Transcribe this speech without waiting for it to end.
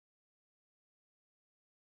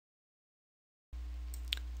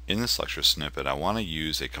In this lecture snippet, I want to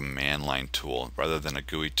use a command line tool rather than a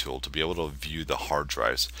GUI tool to be able to view the hard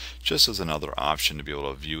drives, just as another option to be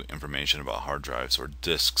able to view information about hard drives or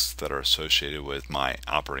disks that are associated with my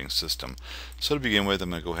operating system. So to begin with, I'm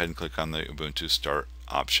going to go ahead and click on the Ubuntu Start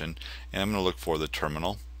option, and I'm going to look for the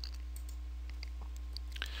terminal.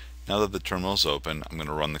 Now that the terminal is open, I'm going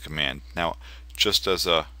to run the command. Now, just as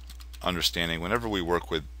a understanding, whenever we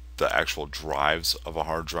work with the actual drives of a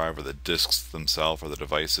hard drive or the disks themselves or the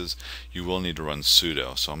devices, you will need to run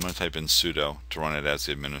sudo. So I'm going to type in sudo to run it as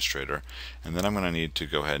the administrator, and then I'm going to need to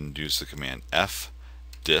go ahead and use the command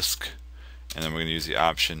FDISK, and then we're going to use the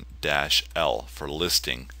option -L for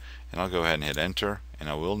listing, and I'll go ahead and hit enter, and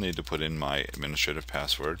I will need to put in my administrative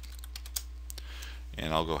password,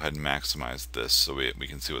 and I'll go ahead and maximize this so we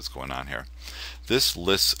can see what's going on here. This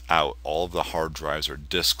lists out all of the hard drives or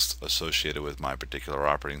disks associated with my particular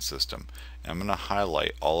operating system. And I'm going to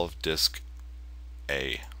highlight all of disk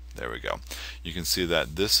A. There we go. You can see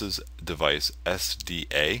that this is device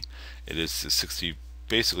SDA. It is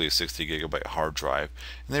basically a 60 gigabyte hard drive,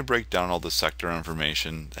 and they break down all the sector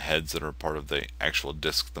information, the heads that are part of the actual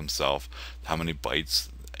disk themselves, how many bytes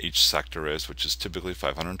each sector is, which is typically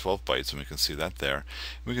 512 bytes, and we can see that there.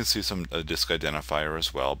 We can see some disk identifier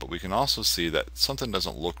as well, but we can also see that something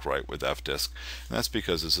doesn't look right with FDISK, and that's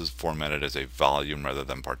because this is formatted as a volume rather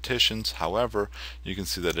than partitions. However, you can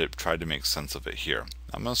see that it tried to make sense of it here.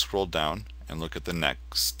 I'm going to scroll down and look at the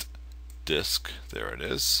next disk. There it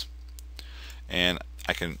is, and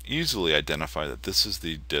I can easily identify that this is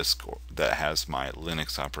the disk that has my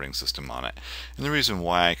Linux operating system on it. And the reason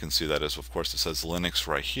why I can see that is, of course, it says Linux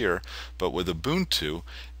right here, but with Ubuntu,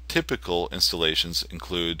 typical installations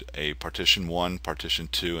include a partition 1, partition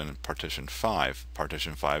 2, and partition 5.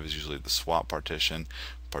 Partition 5 is usually the swap partition.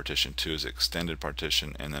 Partition 2 is extended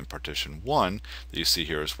partition, and then partition 1 that you see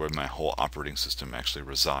here is where my whole operating system actually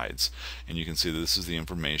resides. And you can see that this is the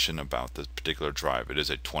information about this particular drive. It is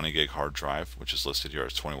a 20 gig hard drive, which is listed here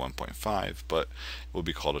as 21.5, but it will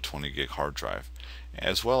be called a 20 gig hard drive.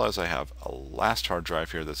 As well as I have a last hard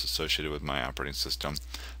drive here that's associated with my operating system.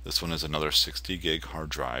 This one is another 60 gig hard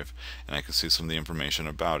drive, and I can see some of the information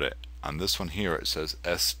about it. On this one here, it says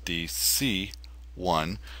SDC1,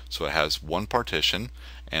 so it has one partition,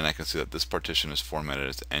 and I can see that this partition is formatted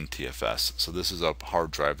as NTFS. So this is a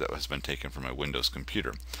hard drive that has been taken from my Windows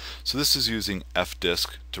computer. So this is using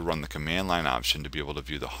FDISK to run the command line option to be able to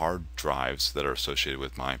view the hard drives that are associated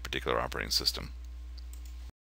with my particular operating system.